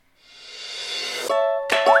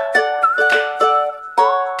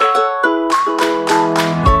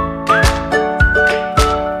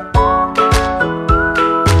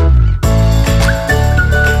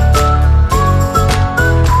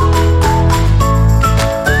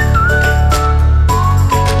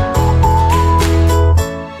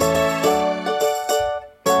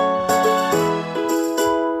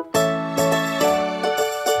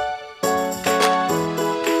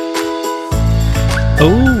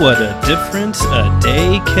what a difference a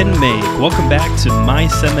day can make. Welcome back to My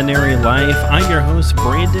Seminary Life. I'm your host,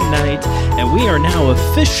 Brandon Knight, and we are now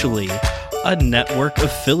officially a network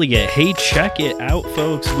affiliate. Hey, check it out,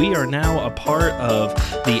 folks. We are now a part of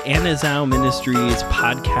the Anazao Ministries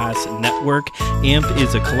podcast network. AMP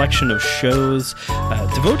is a collection of shows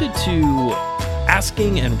devoted to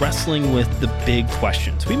asking and wrestling with the big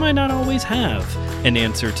questions. We might not always have an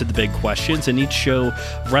answer to the big questions, and each show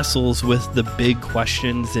wrestles with the big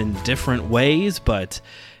questions in different ways, but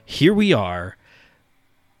here we are,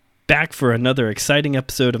 back for another exciting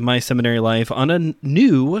episode of My Seminary Life on a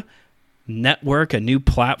new network, a new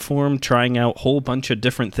platform, trying out a whole bunch of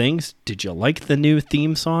different things. Did you like the new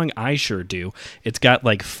theme song? I sure do. It's got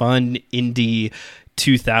like fun indie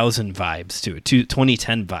 2000 vibes to it,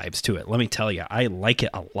 2010 vibes to it. Let me tell you, I like it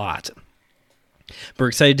a lot. We're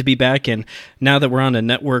excited to be back, and now that we're on a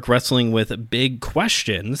network wrestling with big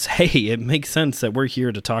questions, hey, it makes sense that we're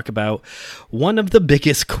here to talk about one of the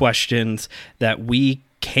biggest questions that we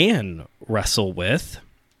can wrestle with,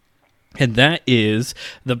 and that is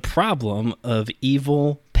the problem of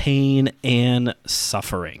evil, pain, and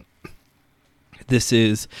suffering. This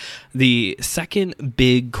is the second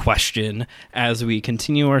big question as we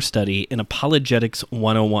continue our study in Apologetics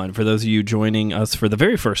 101. For those of you joining us for the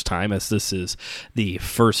very first time, as this is the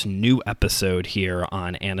first new episode here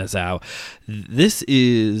on Anazao, this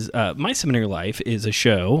is My Seminary Life is a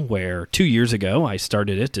show where 2 years ago I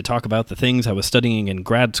started it to talk about the things I was studying in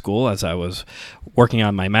grad school as I was working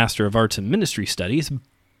on my Master of Arts in Ministry Studies.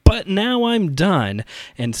 But now I'm done,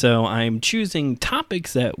 and so I'm choosing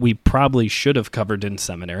topics that we probably should have covered in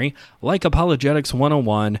seminary, like Apologetics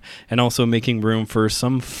 101, and also making room for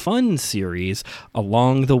some fun series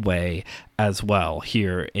along the way as well.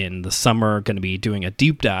 Here in the summer, going to be doing a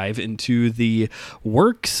deep dive into the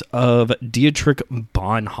works of Dietrich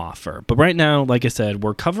Bonhoeffer. But right now, like I said,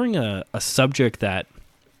 we're covering a subject that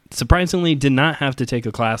surprisingly did not have to take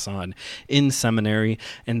a class on in seminary,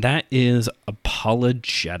 and that is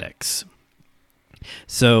apologetics.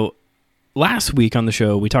 So last week on the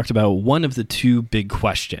show, we talked about one of the two big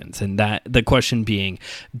questions, and that the question being,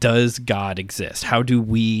 does God exist? How do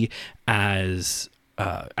we as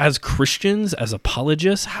Christians, as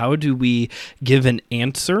apologists, how do we give an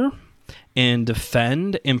answer and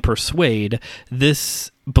defend and persuade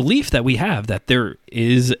this belief that we have that there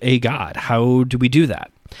is a God? How do we do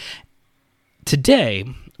that? Today,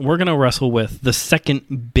 we're going to wrestle with the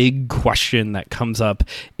second big question that comes up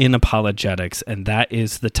in apologetics, and that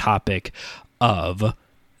is the topic of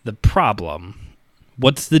the problem.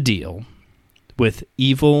 What's the deal with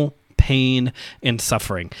evil, pain, and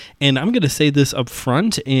suffering? And I'm going to say this up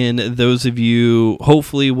front, and those of you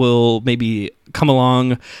hopefully will maybe come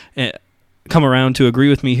around to agree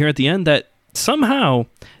with me here at the end that somehow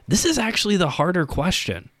this is actually the harder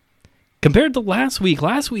question. Compared to last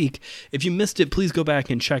week, if you missed it, please go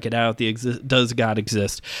back and check it out. Does God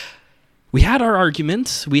exist? We had our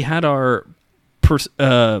arguments. We had our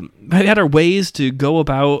ways to go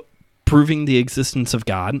about proving the existence of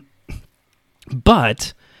God.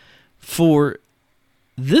 But for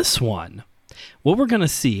this one, what we're going to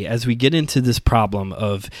see as we get into this problem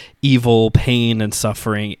of evil, pain, and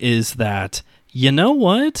suffering is that, you know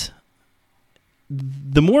what?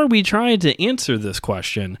 The more we try to answer this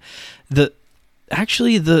question, the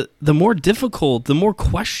more difficult, the more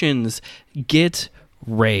questions get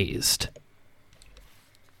raised.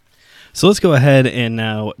 So let's go ahead and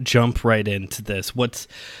now jump right into this.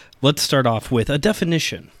 Let's start off with a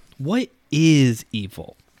definition. What is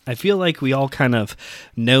evil? I feel like we all kind of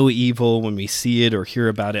know evil when we see it or hear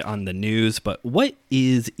about it on the news, but what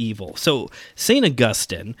is evil? So St.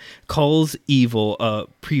 Augustine calls evil a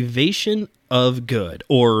privation of good,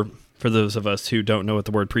 or for those of us who don't know what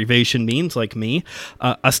the word privation means, like me,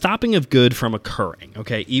 a stopping of good from occurring.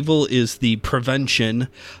 Okay, evil is the prevention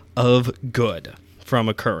of good from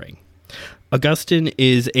occurring. Augustine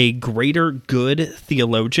is a greater good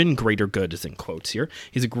theologian. Greater good is in quotes here.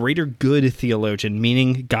 He's a greater good theologian,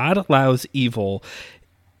 meaning God allows evil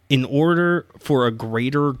in order for a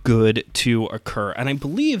greater good to occur. And I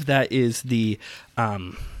believe that is the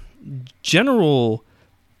general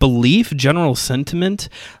belief, general sentiment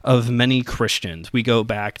of many Christians. We go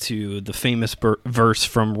back to the famous verse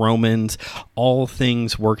from Romans, all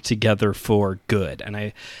things work together for good. And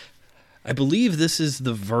I believe this is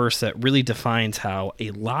the verse that really defines how a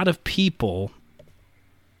lot of people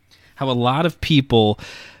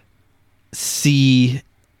see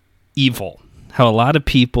evil, how a lot of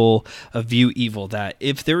people view evil, that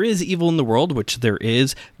if there is evil in the world, which there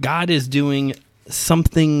is, God is doing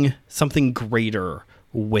something greater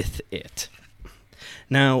with it.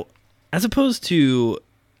 Now, as opposed to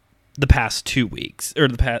the past 2 weeks, or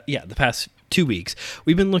the past 2 weeks,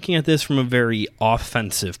 we've been looking at this from a very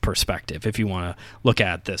offensive perspective, if you want to look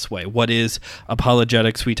at it this way. What is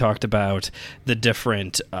apologetics? We talked about the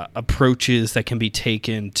different approaches that can be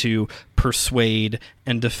taken to persuade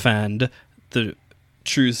and defend the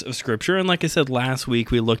truths of Scripture. And like I said last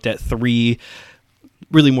week, we looked at three,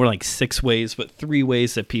 really more like 6 ways, but 3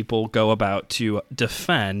 ways that people go about to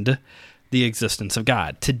defend the existence of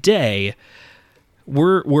God. Today,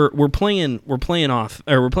 we're playing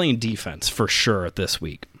defense for sure this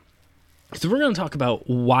week. So we're going to talk about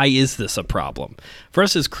why is this a problem for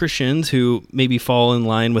us as Christians who maybe fall in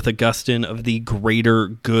line with Augustine of the greater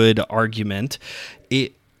good argument.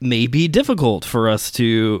 It may be difficult for us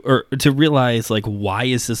to realize, like, why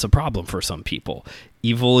is this a problem for some people?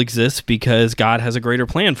 Evil exists because God has a greater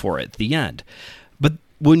plan for it. The end. But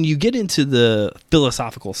when you get into the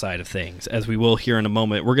philosophical side of things, as we will here in a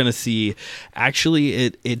moment, we're going to see actually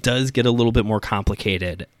it does get a little bit more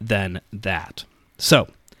complicated than that. So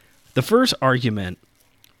the first argument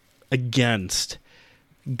against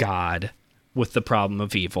God with the problem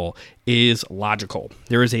of evil is logical.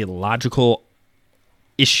 There is a logical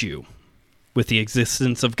issue with the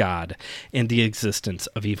existence of God and the existence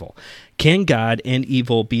of evil. Can God and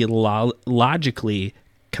evil be logically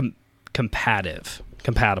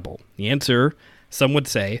compatible? The answer, some would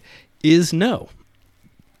say, is no.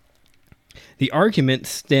 The argument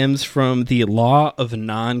stems from the law of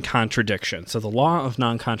non-contradiction. So the law of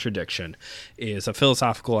non-contradiction is a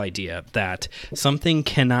philosophical idea that something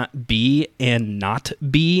cannot be and not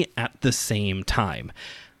be at the same time.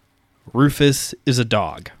 Rufus is a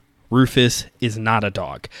dog. Rufus is not a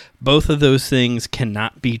dog. Both of those things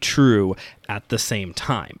cannot be true at the same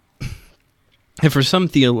time. And for some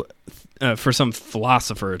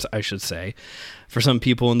philosophers, I should say, for some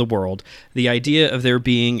people in the world, the idea of there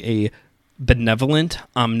being a benevolent,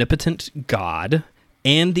 omnipotent God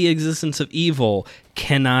and the existence of evil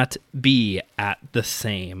cannot be at the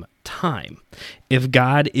same time. If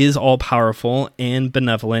God is all-powerful and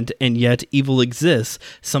benevolent and yet evil exists,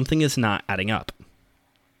 something is not adding up.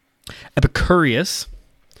 Epicurus,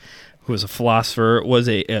 who was a philosopher, was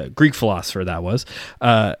a Greek philosopher,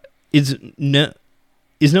 is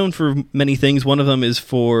known for many things. One of them is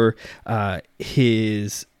for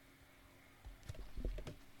his...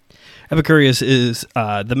 Epicurus is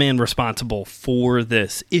the man responsible for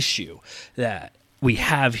this issue that we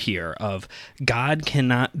have here of God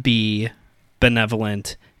cannot be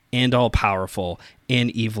benevolent and all-powerful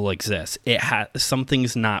and evil exists.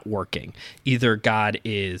 Something's not working. Either God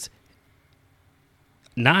is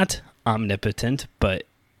not omnipotent but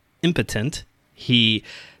impotent. He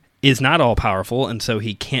is not all-powerful, and so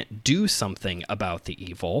he can't do something about the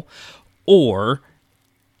evil, or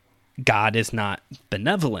God is not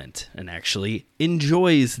benevolent and actually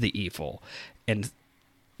enjoys the evil. And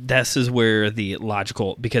this is where the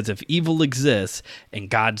logical, because if evil exists and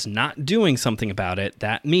God's not doing something about it,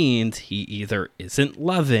 that means he either isn't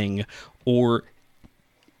loving or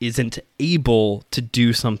isn't able to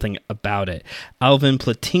do something about it. Alvin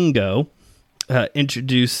Plantinga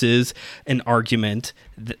introduces an argument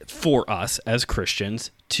for us as Christians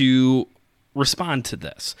to respond to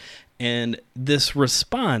this. And this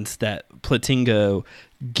response that Plantinga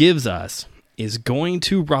gives us is going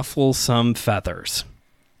to ruffle some feathers.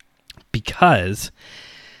 Because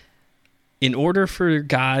in order for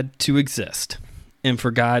God to exist, and for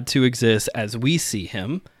God to exist as we see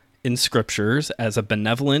him in scriptures as a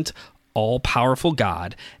benevolent, all-powerful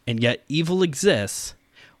God, and yet evil exists,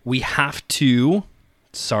 we have to,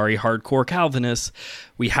 sorry, hardcore Calvinists,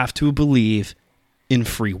 we have to believe in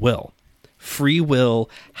free will. Free will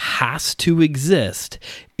has to exist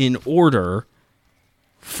in order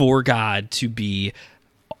for God to be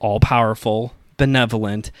all-powerful,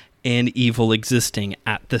 benevolent, and evil existing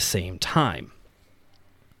at the same time.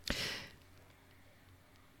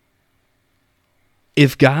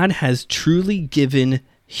 If God has truly given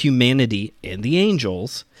humanity and the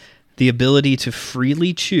angels the ability to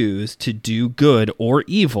freely choose to do good or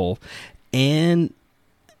evil, and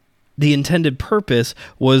the intended purpose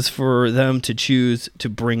was for them to choose to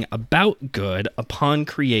bring about good upon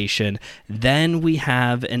creation, then we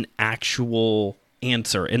have an actual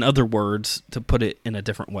answer. In other words, to put it in a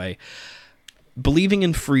different way, believing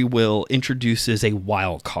in free will introduces a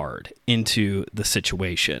wild card into the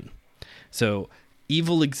situation. So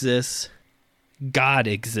evil exists, God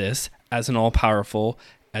exists as an all-powerful,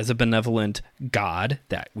 as a benevolent God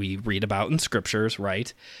that we read about in scriptures,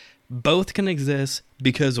 right? Both can exist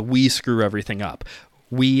because we screw everything up.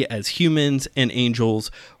 We as humans and angels,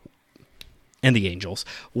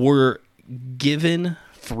 were given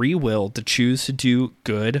free will to choose to do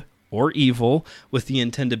good or evil with the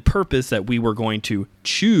intended purpose that we were going to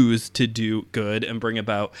choose to do good and bring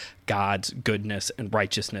about God's goodness and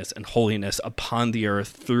righteousness and holiness upon the earth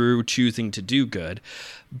through choosing to do good.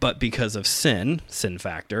 But because of sin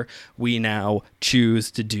factor, we now choose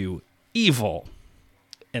to do evil.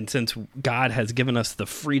 And since God has given us the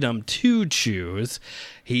freedom to choose,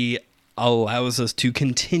 he allows us to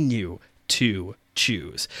continue to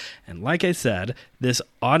choose. And like I said, this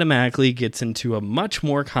automatically gets into a much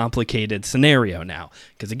more complicated scenario now.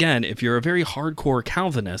 Because again, if you're a very hardcore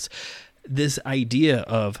Calvinist, this idea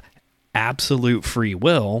of absolute free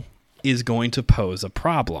will is going to pose a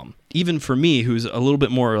problem. Even for me, who's a little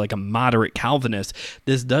bit more like a moderate Calvinist,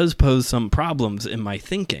 this does pose some problems in my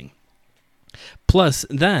thinking. Plus,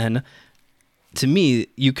 then, to me,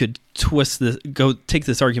 you could take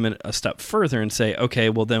this argument a step further and say, okay,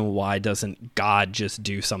 well then why doesn't God just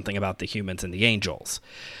do something about the humans and the angels?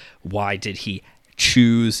 Why did he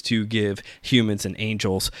choose to give humans and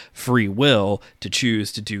angels free will to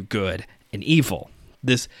choose to do good and evil?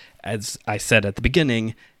 This, as I said at the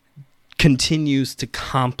beginning, continues to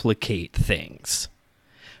complicate things.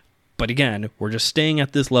 But again, we're just staying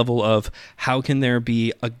at this level of how can there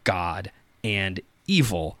be a God and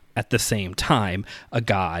evil at the same time, a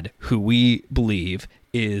God who we believe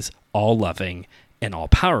is all-loving and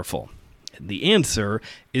all-powerful? And the answer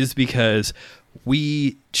is because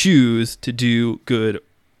we choose to do good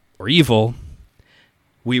or evil.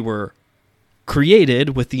 We were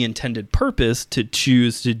created with the intended purpose to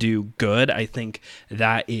choose to do good. I think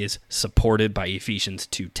that is supported by Ephesians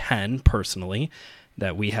 2:10 personally,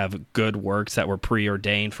 that we have good works that were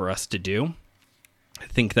preordained for us to do. I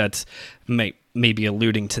think that's maybe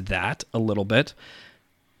alluding to that a little bit.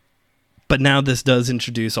 But now this does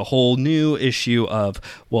introduce a whole new issue of,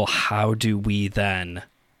 well, how do we then,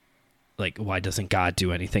 like, why doesn't God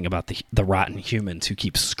do anything about the rotten humans who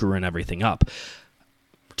keep screwing everything up?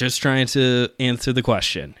 Just trying to answer the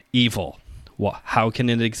question. Evil. Well, how can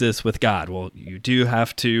it exist with God? Well, you do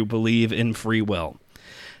have to believe in free will.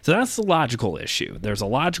 So that's the logical issue. There's a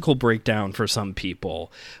logical breakdown for some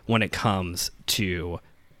people when it comes to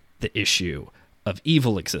the issue of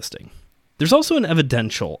evil existing. There's also an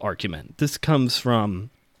evidential argument. This comes from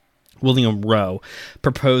William Rowe,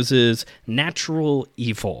 proposes natural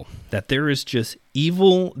evil, that there is just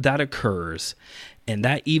evil that occurs, and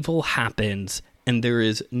that evil happens, and there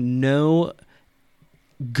is no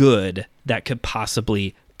good that could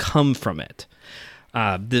possibly come from it.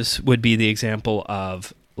 This would be the example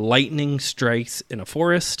of lightning strikes in a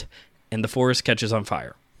forest and the forest catches on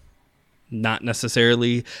fire. Not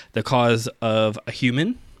necessarily the cause of a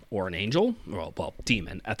human or an angel, well,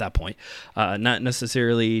 demon at that point. Not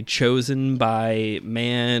necessarily chosen by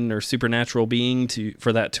man or supernatural being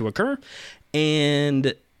for that to occur.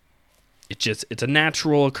 And it's a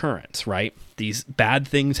natural occurrence, right? These bad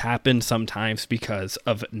things happen sometimes because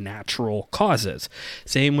of natural causes.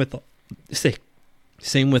 Same with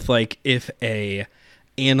like if a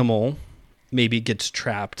animal maybe gets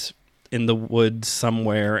trapped in the woods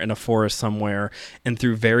somewhere, in a forest somewhere, and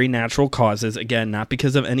through very natural causes, again, not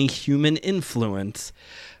because of any human influence,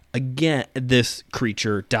 again, this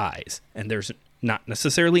creature dies. And there's not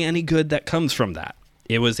necessarily any good that comes from that.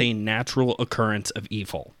 It was a natural occurrence of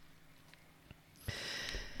evil.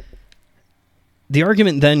 The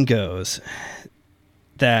argument then goes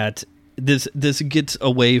that this gets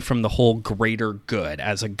away from the whole greater good,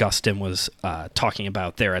 as Augustine was talking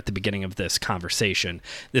about there at the beginning of this conversation,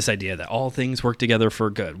 this idea that all things work together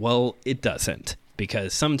for good. Well, it doesn't,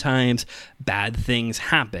 because sometimes bad things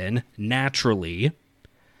happen naturally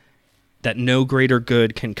that no greater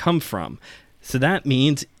good can come from. So that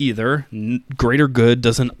means either greater good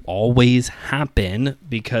doesn't always happen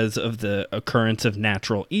because of the occurrence of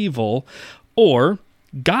natural evil, or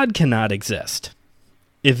God cannot exist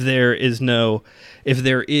if there is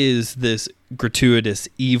this gratuitous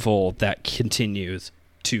evil that continues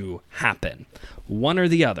to happen. One or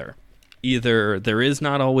the other. Either there is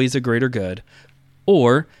not always a greater good,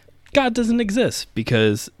 or God doesn't exist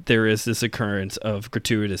because there is this occurrence of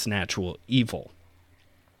gratuitous natural evil.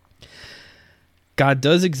 God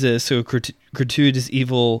does exist, so gratuitous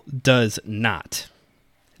evil does not.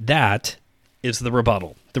 That is the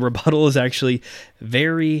rebuttal. The rebuttal is actually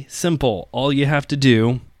very simple. All you have to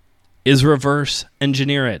do is reverse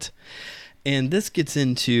engineer it. And this gets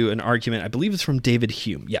into an argument, I believe it's from David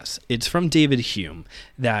Hume. Yes, it's from David Hume,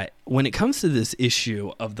 that when it comes to this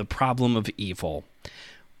issue of the problem of evil,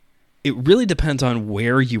 it really depends on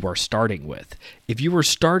where you are starting with. If you are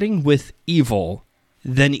starting with evil,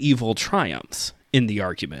 then evil triumphs in the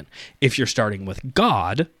argument. If you're starting with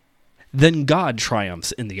God, then God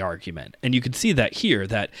triumphs in the argument. And you can see that here,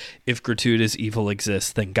 that if gratuitous evil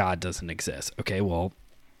exists, then God doesn't exist. Okay, well,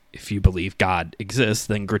 if you believe God exists,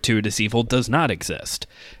 then gratuitous evil does not exist.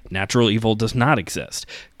 Natural evil does not exist.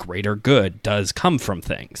 Greater good does come from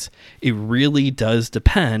things. It really does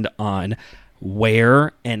depend on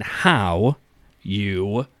where and how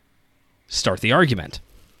you start the argument.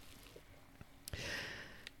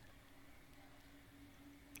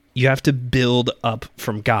 You have to build up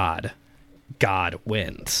from God. God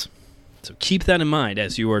wins. So keep that in mind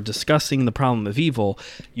as you are discussing the problem of evil.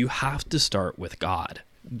 You have to start with God.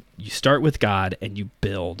 You start with God and you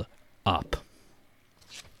build up.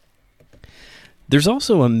 There's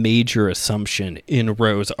also a major assumption in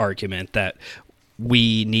Rowe's argument that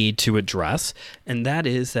we need to address, and that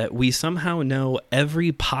is that we somehow know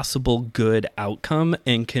every possible good outcome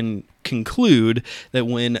and can conclude that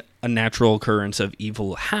when a natural occurrence of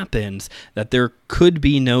evil happens, that there could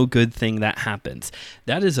be no good thing that happens.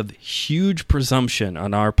 That is a huge presumption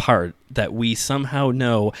on our part, that we somehow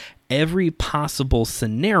know every possible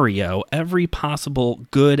scenario, every possible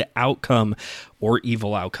good outcome or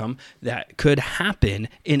evil outcome that could happen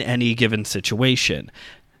in any given situation.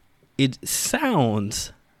 It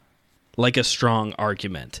sounds like a strong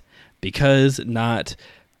argument because not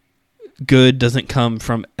good doesn't come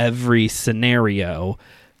from every scenario.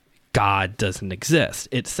 God doesn't exist.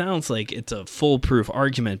 It sounds like it's a foolproof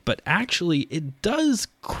argument, but actually it does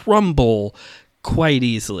crumble quite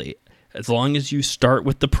easily. As long as you start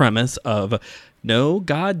with the premise of, no,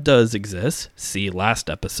 God does exist, see last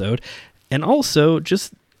episode, and also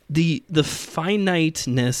just the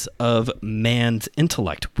finiteness of man's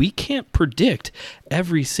intellect. We can't predict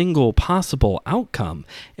every single possible outcome.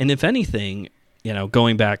 And if anything,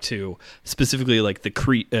 going back to specifically like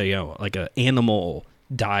like an animal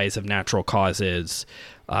dies of natural causes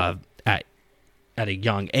at a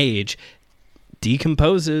young age,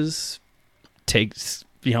 decomposes, takes,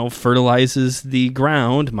 fertilizes the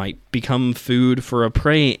ground, might become food for a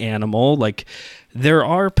prey animal. Like, there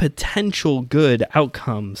are potential good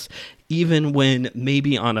outcomes, even when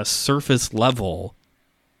maybe on a surface level,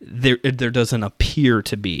 there doesn't appear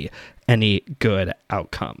to be any good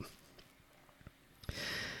outcome.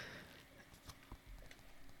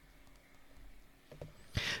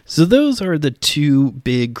 So those are the two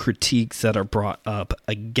big critiques that are brought up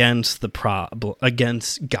against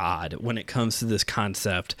against God when it comes to this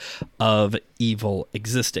concept of evil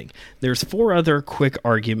existing. There's 4 other quick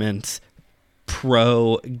arguments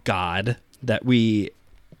pro God that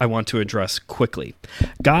I want to address quickly.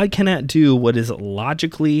 God cannot do what is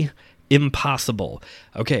logically impossible.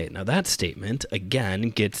 Okay, now that statement again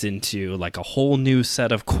gets into like a whole new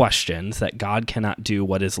set of questions, that God cannot do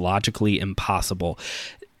what is logically impossible.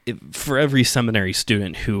 For every seminary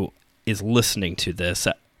student who is listening to this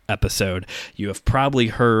episode, you have probably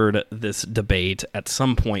heard this debate at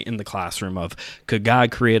some point in the classroom of, could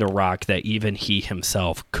God create a rock that even he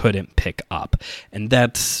himself couldn't pick up? And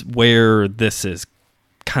that's where this is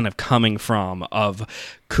kind of coming from, of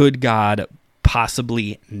could God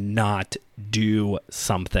possibly not do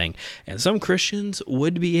something? And some Christians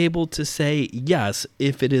would be able to say yes,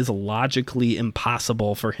 if it is logically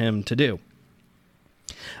impossible for him to do.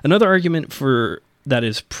 Another argument that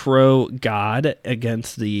is pro-God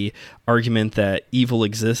against the argument that evil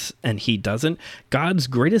exists and he doesn't, God's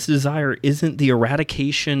greatest desire isn't the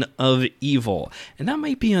eradication of evil. And that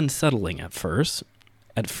might be unsettling at first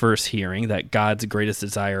hearing that God's greatest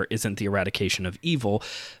desire isn't the eradication of evil.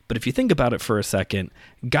 But if you think about it for a second,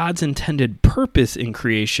 God's intended purpose in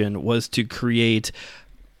creation was to create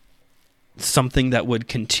something that would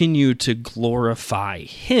continue to glorify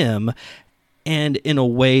him, and in a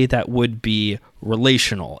way that would be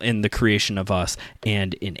relational in the creation of us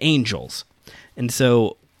and in angels. And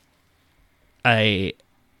so an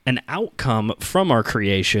outcome from our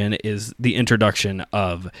creation is the introduction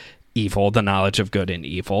of evil, the knowledge of good and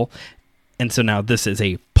evil. And so now this is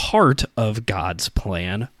a part of God's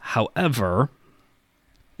plan. However,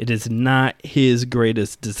 it is not his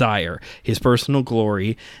greatest desire. His personal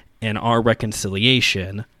glory and our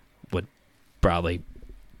reconciliation would probably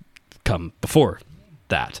come before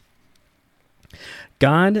that.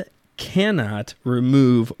 God cannot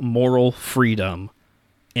remove moral freedom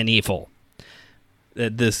and evil.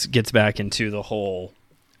 This gets back into the whole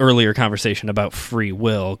earlier conversation about free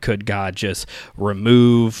will. Could God just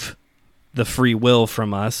remove the free will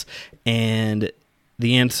from us? And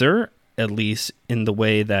the answer, at least in the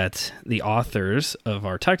way that the authors of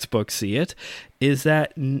our textbook see it, is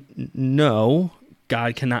that no,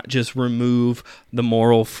 God cannot just remove the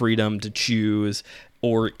moral freedom to choose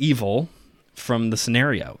or evil from the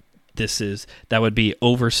scenario. that would be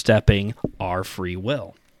overstepping our free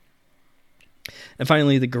will. And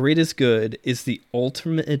finally, the greatest good is the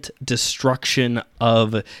ultimate destruction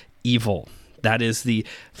of evil. That is the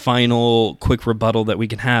final quick rebuttal that we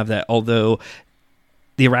can have, that although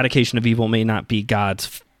the eradication of evil may not be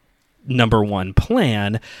God's number one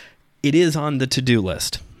plan, it is on the to-do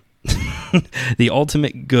list. The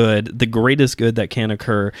ultimate good, the greatest good that can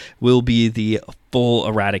occur, will be the full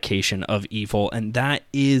eradication of evil, and that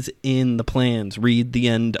is in the plans. Read the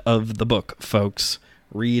end of the book, folks.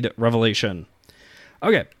 Read Revelation.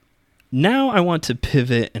 Okay, now I want to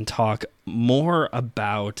pivot and talk more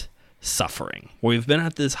about suffering. We've been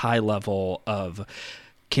at this high level of,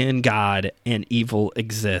 can God and evil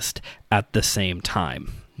exist at the same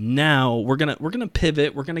time? Now we're gonna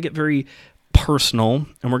pivot. We're gonna get very personal,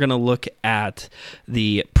 and we're gonna look at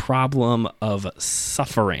the problem of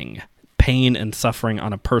suffering, pain and suffering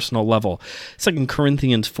on a personal level. 2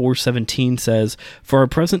 Corinthians 4:17 says, "For our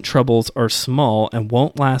present troubles are small and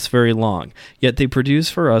won't last very long, yet they produce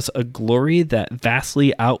for us a glory that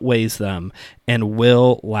vastly outweighs them and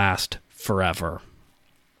will last forever."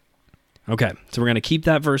 Okay, so we're going to keep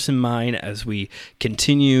that verse in mind as we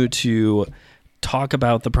continue to talk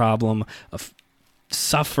about the problem of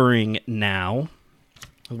suffering now.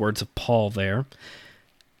 The words of Paul there.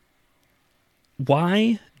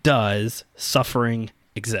 Why does suffering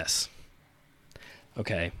exist?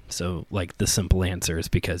 Okay, so like the simple answer is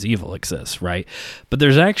because evil exists, right? But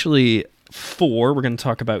there's actually we're going to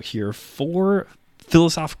talk about here, four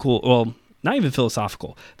philosophical, well, not even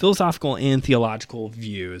philosophical and theological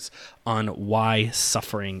views on why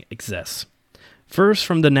suffering exists. First,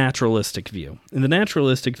 from the naturalistic view. In the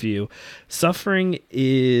naturalistic view, suffering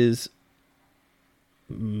is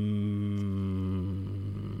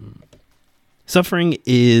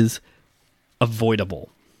avoidable.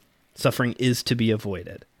 Suffering is to be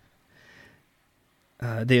avoided.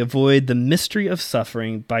 They avoid the mystery of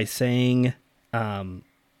suffering by saying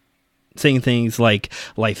things like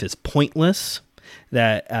life is pointless,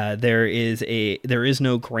 that there is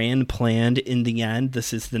no grand plan in the end.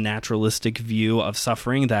 This is the naturalistic view of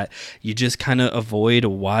suffering, that you just kind of avoid,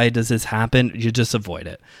 why does this happen? You just avoid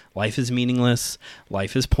it. Life is meaningless.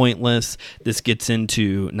 Life is pointless. This gets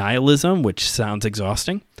into nihilism, which sounds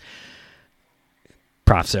exhausting.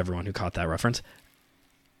 Props to everyone who caught that reference.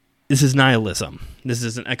 This is nihilism. This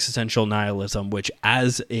is an existential nihilism, which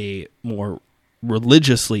as a more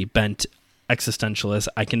religiously bent existentialist,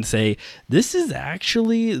 I can say this is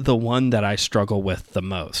actually the one that I struggle with the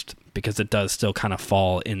most, because it does still kind of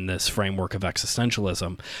fall in this framework of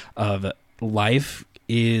existentialism of life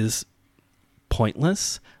is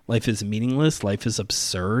pointless, life is meaningless, life is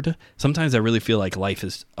absurd. Sometimes I really feel like life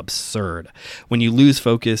is absurd when you lose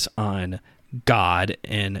focus on God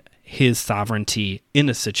and his sovereignty in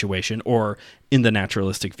a situation, or in the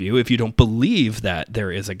naturalistic view, if you don't believe that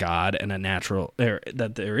there is a God and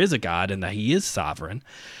that there is a God and that he is sovereign,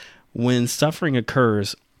 when suffering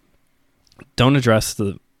occurs, don't address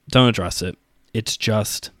it. It's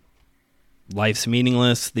just life's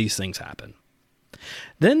meaningless. These things happen.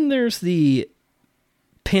 Then there's the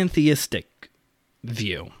pantheistic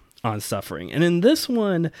view on suffering. And in this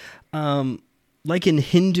one, like in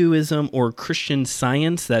Hinduism or Christian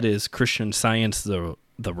Science, that is Christian Science, the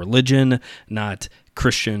religion, not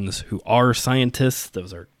Christians who are scientists.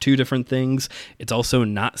 Those are two different things. It's also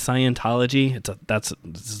not Scientology.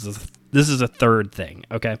 This is a third thing,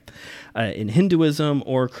 okay? In Hinduism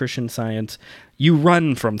or Christian Science, you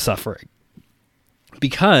run from suffering,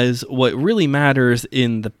 because what really matters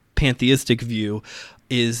in the pantheistic view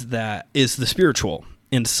is the spiritual,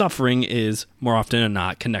 and suffering is more often than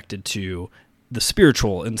not connected to the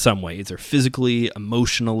spiritual in some way, either physically,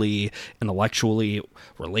 emotionally, intellectually,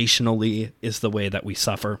 relationally, is the way that we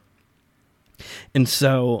suffer. And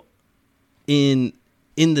so in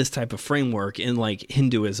this type of framework, in like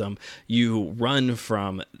Hinduism, you run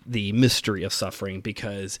from the mystery of suffering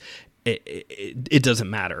because it doesn't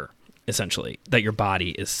matter, essentially, that your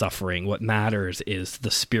body is suffering. What matters is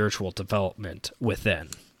the spiritual development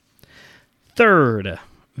within. Third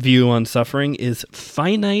view on suffering is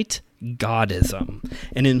finite Godism.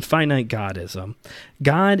 And in finite Godism,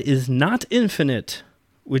 God is not infinite,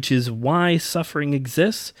 which is why suffering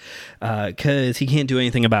exists, because he can't do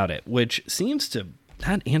anything about it,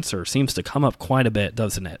 that answer seems to come up quite a bit,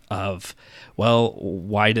 doesn't it? Of, well,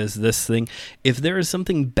 why does this thing, if there is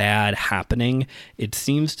something bad happening, it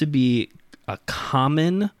seems to be a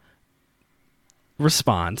common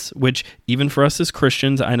response, which even for us as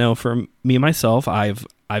Christians, I know for me myself, I've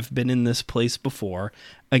been in this place before.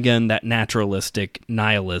 Again, that naturalistic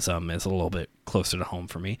nihilism is a little bit closer to home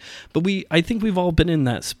for me. But I think we've all been in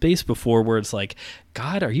that space before where it's like,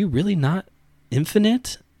 God, are you really not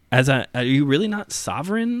infinite? Are you really not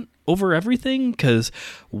sovereign over everything? Because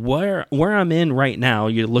where I'm in right now,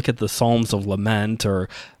 you look at the Psalms of Lament or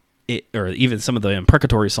even some of the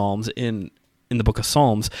imprecatory Psalms in the book of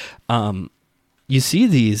Psalms, you see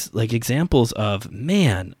these like examples of,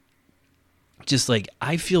 man, just like,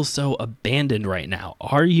 I feel so abandoned right now.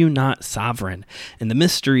 Are you not sovereign? And the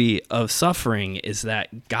mystery of suffering is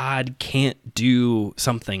that God can't do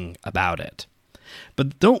something about it.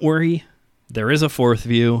 But don't worry, there is a fourth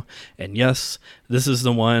view. And yes, this is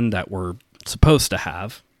the one that we're supposed to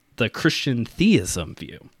have, the Christian theism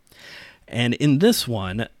view. And in this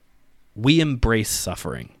one, we embrace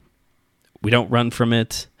suffering. We don't run from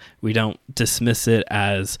it. We don't dismiss it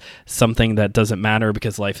as something that doesn't matter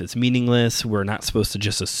because life is meaningless. We're not supposed to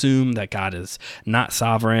just assume that God is not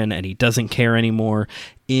sovereign and he doesn't care anymore.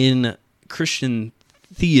 In Christian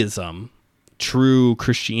theism, true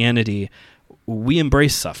Christianity, we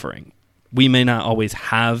embrace suffering. We may not always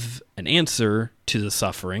have an answer to the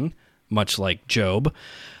suffering, much like Job,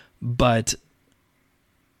 but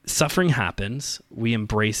suffering happens. We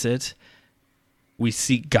embrace it. We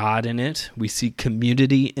seek God in it, we seek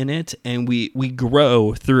community in it, and we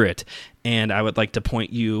grow through it. And I would like to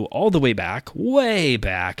point you all the way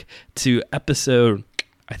back to episode,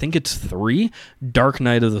 I think it's 3, Dark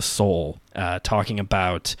Night of the Soul, talking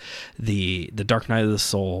about the dark night of the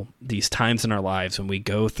soul, these times in our lives when we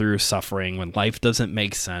go through suffering, when life doesn't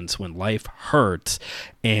make sense, when life hurts,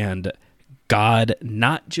 and God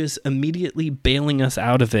not just immediately bailing us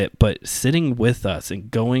out of it, but sitting with us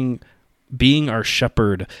and being our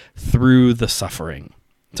shepherd through the suffering.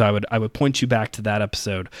 So I would point you back to that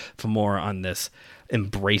episode for more on this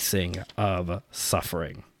embracing of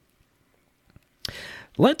suffering.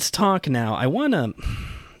 Let's talk now. I want to,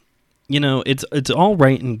 it's all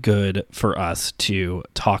right and good for us to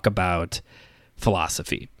talk about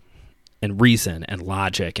philosophy and reason and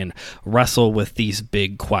logic and wrestle with these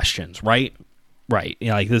big questions, right? Right.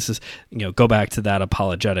 Like this is, go back to that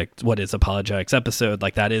what is apologetics episode.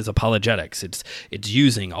 Like that is apologetics. It's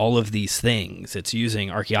using all of these things. It's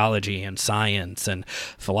using archaeology and science and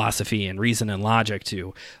philosophy and reason and logic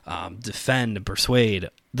to defend and persuade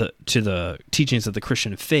to the teachings of the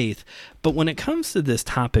Christian faith. But when it comes to this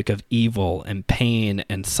topic of evil and pain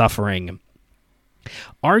and suffering,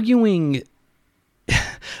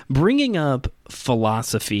 bringing up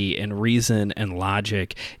philosophy and reason and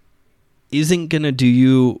logic isn't going to do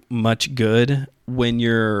you much good when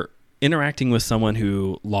you're interacting with someone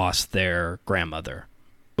who lost their grandmother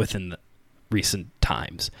within the recent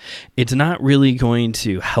times. It's not really going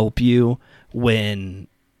to help you when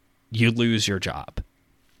you lose your job.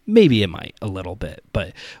 Maybe it might a little bit,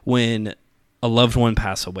 but when a loved one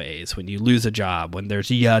passes away, when you lose a job, when there's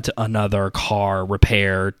yet another car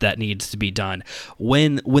repair that needs to be done,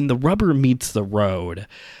 when the rubber meets the road,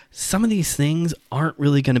 some of these things aren't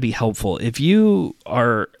really going to be helpful. If you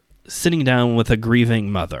are sitting down with a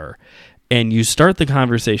grieving mother and you start the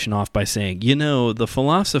conversation off by saying, the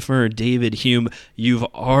philosopher David Hume, you've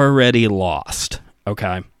already lost,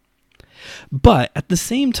 okay? But at the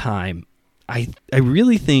same time, I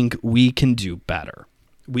really think we can do better.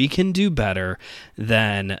 We can do better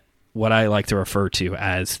than what I like to refer to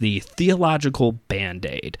as the theological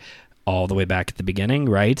Band-Aid. All the way back at the beginning,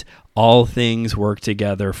 right? All things work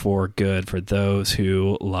together for good for those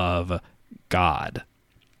who love God.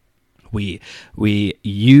 We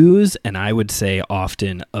use, and I would say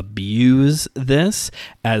often abuse this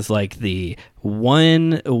as like the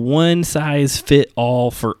one size fit all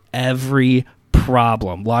for every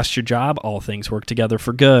problem. Lost your job? All things work together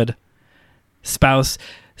for good. Spouse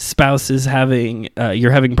is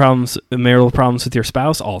you're having marital problems with your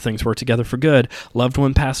spouse, all things work together for good. Loved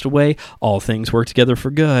one passed away, all things work together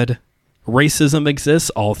for good. Racism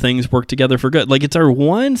exists, all things work together for good. Like it's our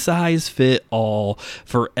one size fit all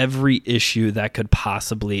for every issue that could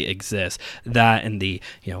possibly exist. That and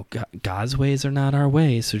God's ways are not our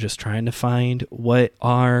ways. So just trying to find what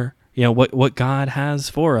God has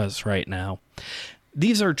for us right now.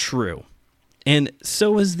 These are true. And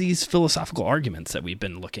so is these philosophical arguments that we've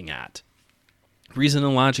been looking at. Reason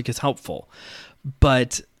and logic is helpful.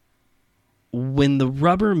 But when the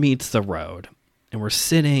rubber meets the road and we're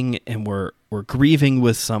sitting and we're grieving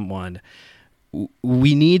with someone,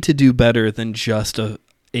 we need to do better than just a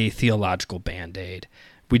theological Band-Aid.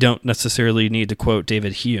 We don't necessarily need to quote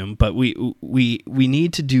David Hume, but we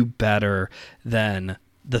need to do better than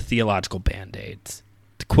the theological Band-Aids.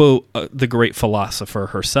 To quote the great philosopher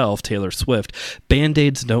herself, Taylor Swift,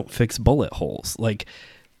 Band-Aids don't fix bullet holes.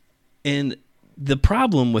 And the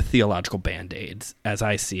problem with theological band-aids, as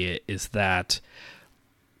I see it, is that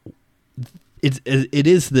it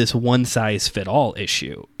is this one-size-fit-all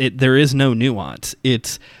issue. There is no nuance.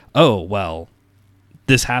 It's, oh, well,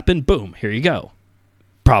 this happened, boom, here you go.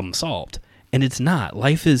 Problem solved. And it's not.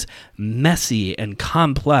 Life is messy and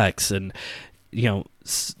complex, and,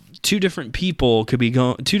 two different couples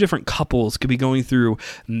could be going through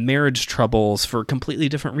marriage troubles for completely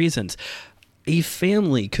different reasons. A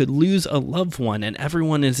family could lose a loved one, and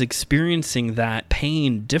everyone is experiencing that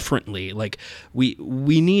pain differently. Like,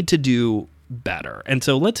 we need to do better. And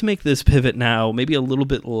so let's make this pivot now, maybe a little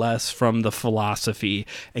bit less from the philosophy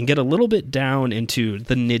and get a little bit down into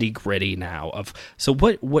the nitty-gritty now of, so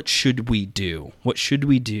what should we do? What should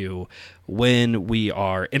we do when we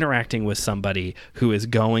are interacting with somebody who is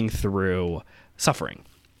going through suffering?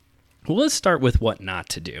 Well, let's start with what not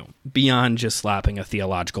to do, beyond just slapping a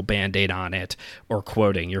theological band-aid on it or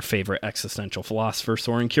quoting your favorite existential philosopher,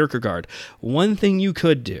 Soren Kierkegaard. One thing you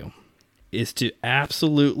could do is to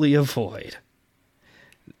absolutely avoid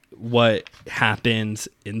what happens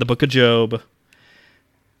in the book of Job,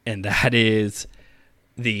 and that is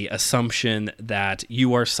the assumption that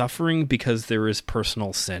you are suffering because there is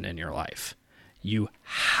personal sin in your life. You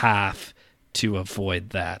have to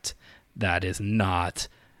avoid that. That is not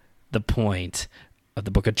the point of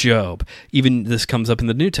the book of Job. Even this comes up in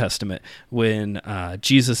the New Testament when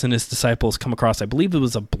Jesus and his disciples come across, I believe it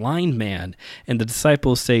was a blind man, and the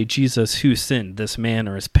disciples say, Jesus, who sinned, this man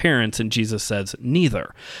or his parents? And Jesus says,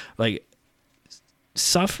 neither. Like,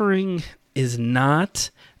 suffering is not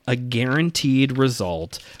a guaranteed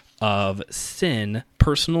result of sin,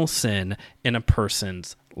 personal sin in a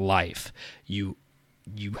person's life. You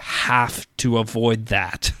have to avoid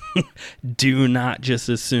that. Do not just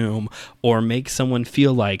assume or make someone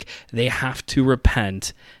feel like they have to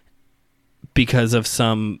repent because of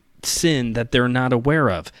some sin that they're not aware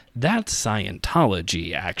of. That's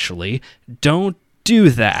Scientology, actually. Don't do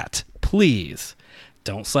that, please.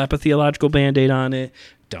 Don't slap a theological band-aid on it.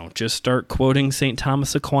 Don't just start quoting St.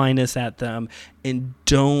 Thomas Aquinas at them, and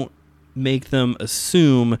don't make them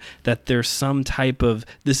assume that there's some type of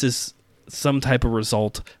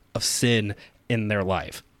result of sin in their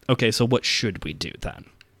life. Okay, so what should we do then?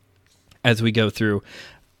 As we go through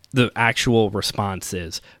the actual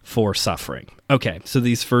responses for suffering. Okay, so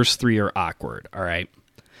these first three are awkward, all right?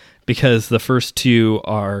 Because the first two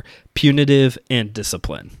are punitive and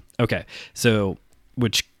discipline. Okay, so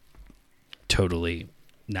which totally...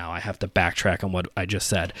 Now I have to backtrack on what I just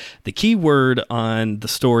said. The key word on the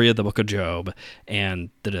story of the book of Job and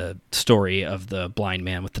the story of the blind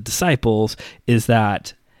man with the disciples is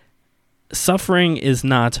that suffering is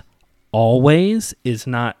not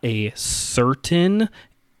a certain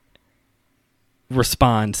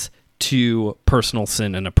response to personal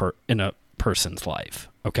sin in a person's life,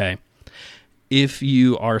 okay? If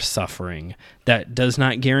you are suffering, that does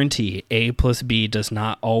not guarantee A plus B does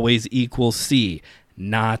not always equal C.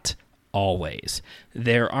 Not always.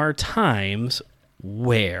 There are times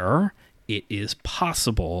where it is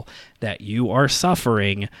possible that you are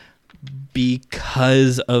suffering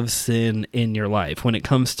because of sin in your life. When it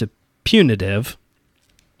comes to punitive,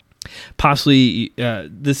 possibly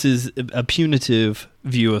this is a punitive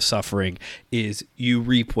view of suffering, is you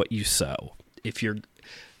reap what you sow.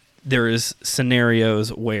 There is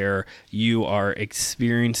scenarios where you are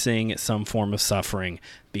experiencing some form of suffering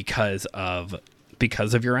because of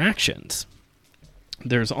your actions.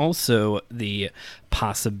 There's also the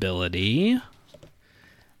possibility,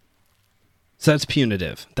 so that's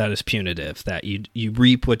punitive. That is punitive, that you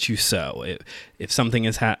reap what you sow. If something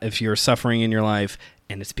is if you're suffering in your life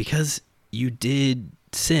and it's because you did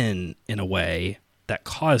sin in a way that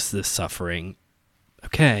caused this suffering,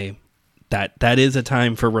 okay, that is a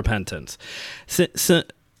time for repentance.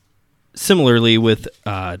 Similarly, with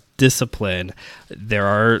discipline, there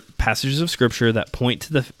are passages of Scripture that point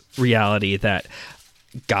to the reality that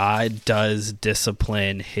God does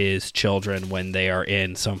discipline his children when they are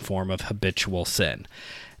in some form of habitual sin.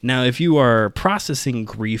 Now, if you are processing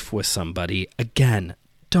grief with somebody, again,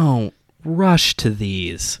 don't rush to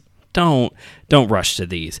these. Don't rush to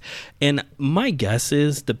these. And my guess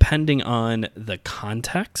is, depending on the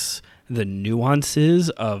context, the nuances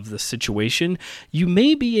of the situation, you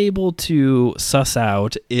may be able to suss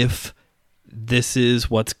out if this is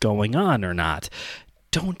what's going on or not.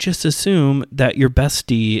 Don't just assume that your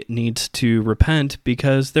bestie needs to repent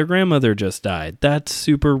because their grandmother just died. That's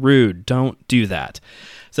super rude. Don't do that.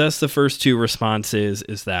 So that's the first two responses,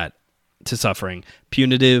 is that to suffering.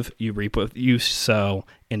 Punitive, you reap what you sow.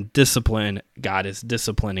 And discipline, God is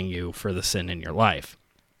disciplining you for the sin in your life.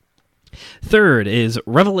 Third is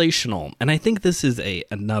revelational, and I think this is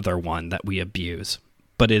another one that we abuse.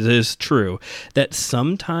 But it is true that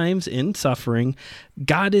sometimes in suffering,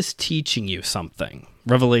 God is teaching you something.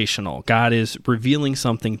 Revelational. God is revealing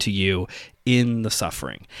something to you in the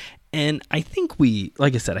suffering. And I think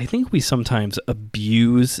like I said, I think we sometimes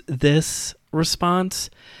abuse this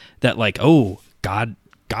response that like, oh,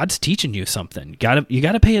 God's teaching you something. You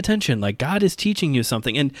got to pay attention. Like God is teaching you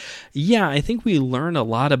something. And yeah, I think we learn a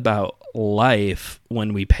lot about life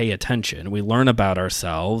when we pay attention. We learn about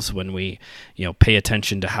ourselves when we, pay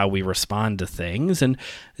attention to how we respond to things. And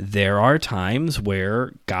there are times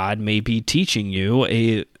where God may be teaching you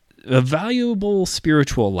a valuable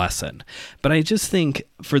spiritual lesson. But I just think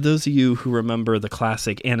for those of you who remember the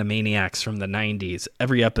classic Animaniacs from the 90s,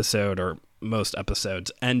 every episode or most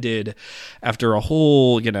episodes ended after a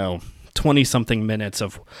whole, 20-something minutes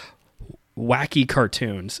of wacky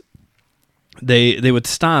cartoons. They would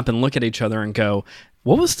stop and look at each other and go,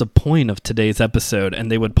 what was the point of today's episode?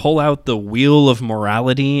 And they would pull out the wheel of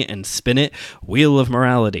morality and spin it. Wheel of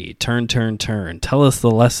morality, turn, turn, turn. Tell us the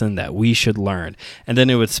lesson that we should learn. And then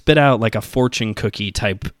it would spit out like a fortune cookie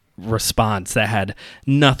type response that had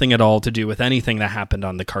nothing at all to do with anything that happened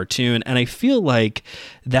on the cartoon. And I feel like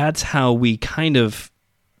that's how we kind of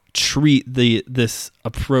treat this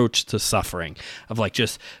approach to suffering of like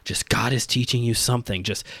just God is teaching you something.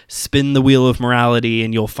 Just spin the wheel of morality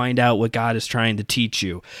and you'll find out what God is trying to teach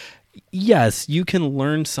you. Yes, you can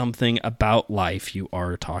learn something about life. You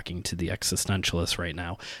are talking to the existentialist right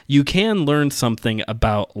now. You can learn something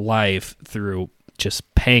about life through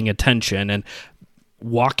just paying attention and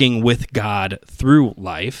walking with God through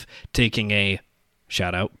life, taking a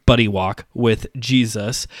shout out buddy walk with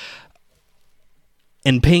Jesus,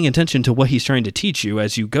 and paying attention to what he's trying to teach you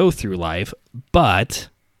as you go through life. But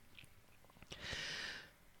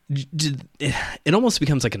it almost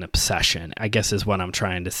becomes like an obsession, I guess is what I'm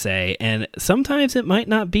trying to say. And sometimes it might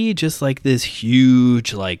not be just like this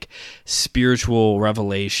huge like spiritual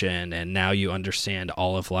revelation and now you understand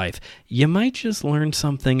all of life. You might just learn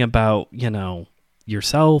something about,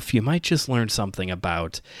 yourself. You might just learn something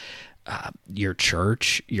about your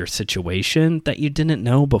church, your situation that you didn't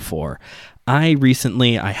know before. I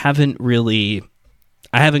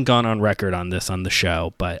haven't gone on record on this on the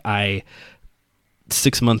show, but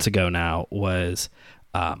 6 months ago now was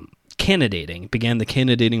began the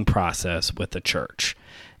candidating process with the church.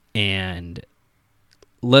 And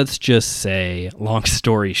let's just say, long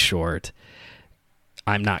story short,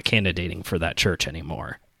 I'm not candidating for that church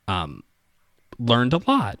anymore. Learned a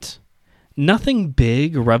lot. Nothing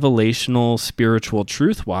big, revelational, spiritual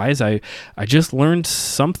truth-wise. I just learned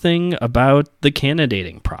something about the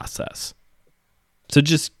candidating process. So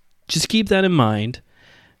just keep that in mind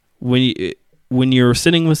when you're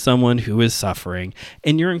sitting with someone who is suffering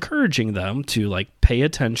and you're encouraging them to like pay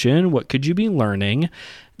attention. What could you be learning?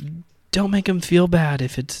 Don't make them feel bad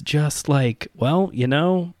if it's just like, well,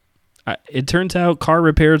 it turns out car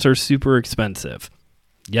repairs are super expensive.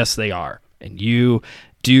 Yes, they are. And you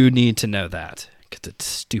do need to know that because it's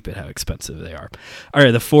stupid how expensive they are. All right,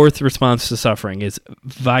 the fourth response to suffering is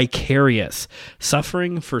vicarious,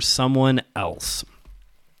 suffering for someone else.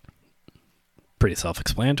 Pretty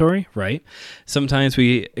self-explanatory, right? Sometimes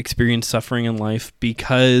we experience suffering in life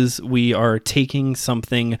because we are taking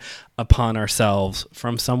something upon ourselves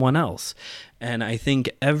from someone else. And I think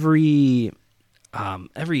every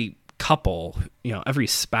couple, every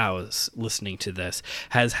spouse listening to this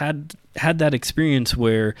has had that experience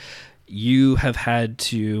where you have had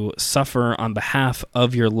to suffer on behalf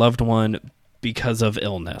of your loved one because of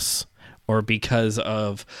illness or because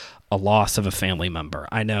of a loss of a family member.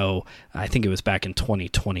 I think it was back in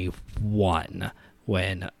 2021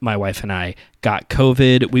 when my wife and I got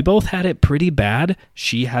COVID. We both had it pretty bad.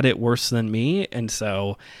 She had it worse than me. And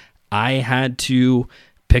so I had to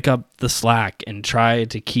pick up the slack and try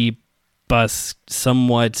to keep us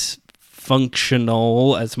somewhat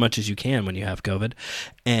functional as much as you can when you have COVID.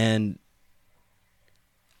 And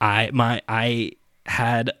I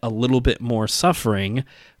had a little bit more suffering,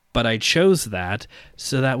 but I chose that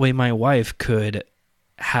so that way my wife could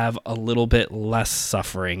have a little bit less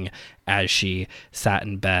suffering as she sat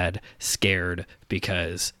in bed scared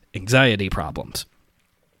because anxiety problems.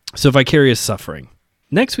 So vicarious suffering.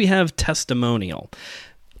 Next we have testimonial.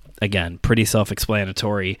 Again, pretty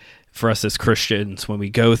self-explanatory. For us as Christians, when we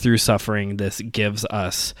go through suffering, this gives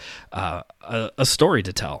us a story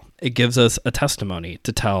to tell. It gives us a testimony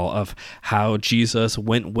to tell of how Jesus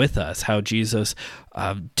went with us, how Jesus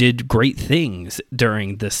did great things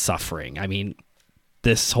during this suffering. I mean,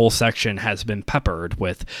 this whole section has been peppered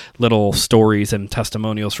with little stories and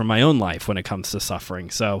testimonials from my own life when it comes to suffering.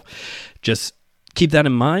 So just keep that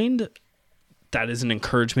in mind. That is an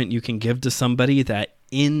encouragement you can give to somebody, that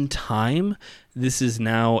in time, this is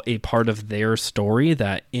now a part of their story,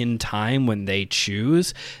 that in time, when they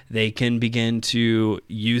choose, they can begin to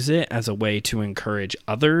use it as a way to encourage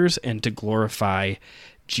others and to glorify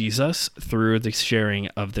Jesus through the sharing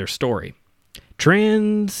of their story.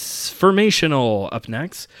 Transformational up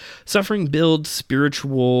next. Suffering builds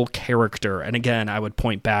spiritual character. And again, I would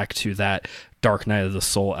point back to that Dark Night of the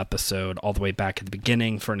Soul episode all the way back at the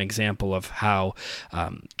beginning for an example of how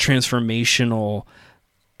transformational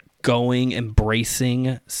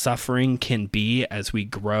embracing suffering can be as we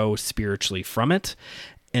grow spiritually from it.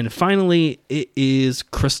 And finally, it is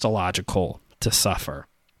Christological to suffer.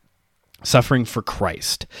 Suffering for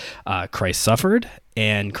Christ. Christ suffered,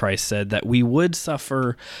 and Christ said that we would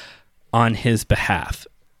suffer on his behalf,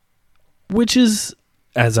 which is,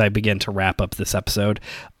 as I begin to wrap up this episode,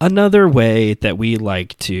 another way that we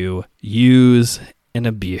like to use and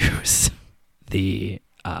abuse the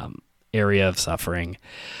area of suffering.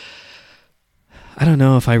 I don't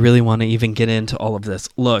know if I really want to even get into all of this.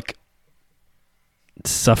 Look,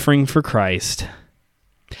 suffering for Christ.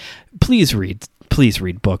 Please read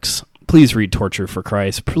books. Please read Torture for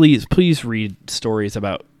Christ. Please read stories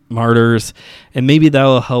about martyrs, and maybe that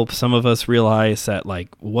will help some of us realize that like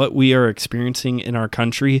what we are experiencing in our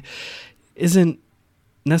country isn't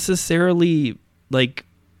necessarily like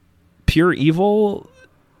pure evil.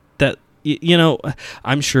 That, you know,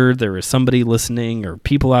 I'm sure there is somebody listening or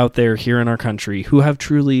people out there here in our country who have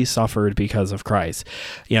truly suffered because of Christ.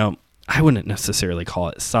 You know, I wouldn't necessarily call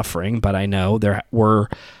it suffering, but I know there were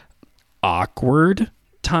awkward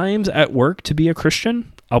times at work to be a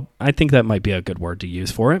Christian. I think that might be a good word to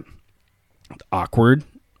use for it. Awkward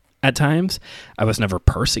at times. I was never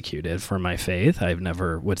persecuted for my faith. I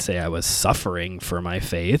never would say I was suffering for my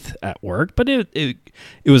faith at work, but it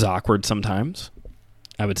was awkward sometimes,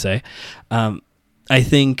 I would say. I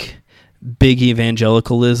think big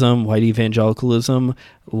evangelicalism, white evangelicalism,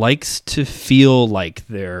 likes to feel like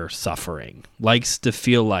they're suffering, likes to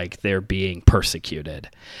feel like they're being persecuted.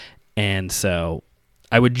 And so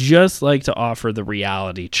I would just like to offer the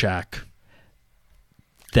reality check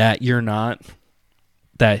that you're not,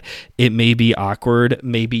 that it may be awkward.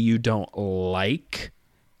 Maybe you don't like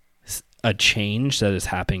a change that is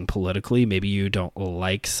happening politically. Maybe you don't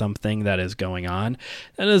like something that is going on.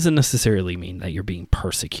 That doesn't necessarily mean that you're being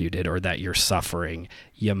persecuted or that you're suffering.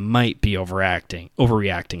 You might be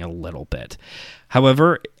overreacting a little bit.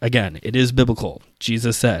 However, again, it is biblical.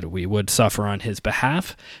 Jesus said we would suffer on his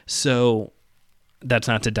behalf. So that's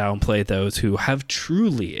not to downplay those who have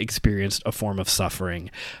truly experienced a form of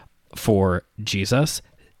suffering for Jesus.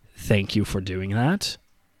 Thank you for doing that.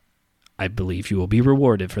 I believe you will be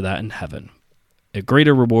rewarded for that in heaven. A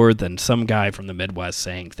greater reward than some guy from the Midwest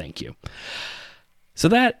saying thank you. So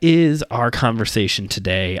that is our conversation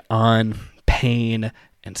today on pain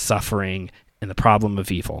and suffering and the problem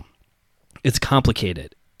of evil. It's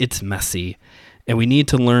complicated. It's messy. And we need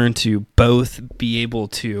to learn to both be able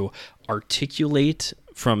to articulate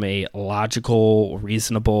from a logical,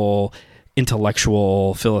 reasonable,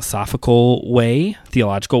 intellectual, philosophical way,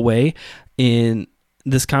 theological way in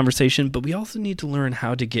this conversation, but we also need to learn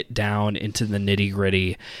how to get down into the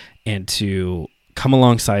nitty-gritty and to come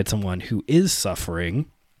alongside someone who is suffering,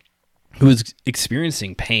 who is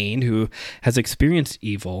experiencing pain, who has experienced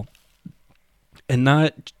evil, and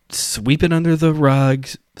not sweep it under the rug,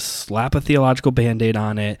 slap a theological Band-Aid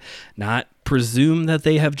on it, not presume that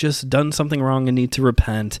they have just done something wrong and need to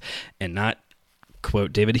repent, and not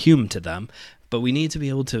quote David Hume to them, but we need to be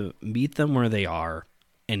able to meet them where they are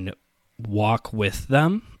and walk with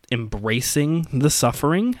them, embracing the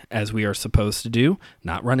suffering as we are supposed to do,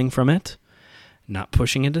 not running from it, not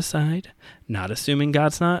pushing it aside, not assuming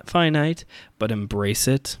God's not finite, but embrace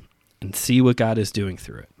it and see what God is doing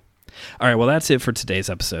through it. All right, well, that's it for today's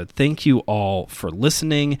episode. Thank you all for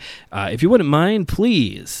listening. If you wouldn't mind,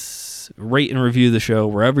 please rate and review the show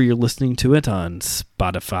wherever you're listening to it, on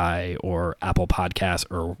Spotify or Apple Podcasts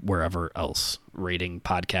or wherever else rating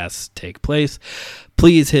podcasts take place.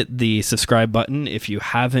 Please hit the subscribe button if you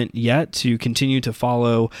haven't yet, to continue to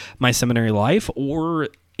follow My Seminary Life or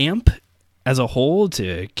AMP as a whole,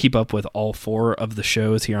 to keep up with all 4 of the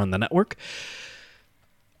shows here on the network.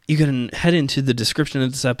 You can head into the description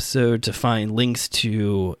of this episode to find links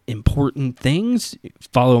to important things.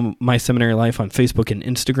 Follow My Seminary Life on Facebook and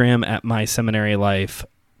Instagram at My Seminary Life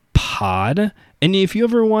pod. And if you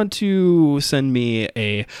ever want to send me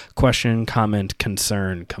a question, comment,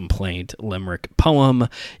 concern, complaint, limerick, poem,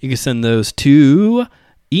 you can send those to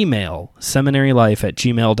email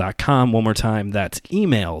seminarylife@gmail.com. One more time, that's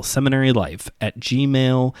email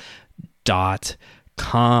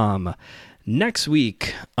seminarylife@gmail.com. Next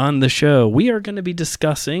week on the show, we are going to be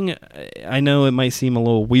discussing, I know it might seem a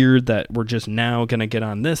little weird that we're just now going to get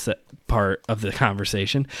on this part of the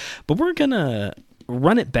conversation, but we're going to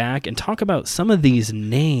run it back and talk about some of these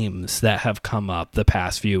names that have come up the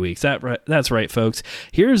past few weeks. That's right, folks.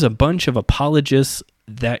 Here's a bunch of apologists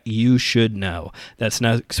that you should know. That's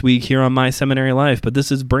next week here on My Seminary Life, but this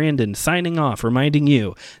is Brandon signing off, reminding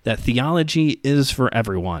you that theology is for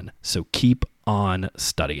everyone, so keep on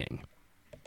studying.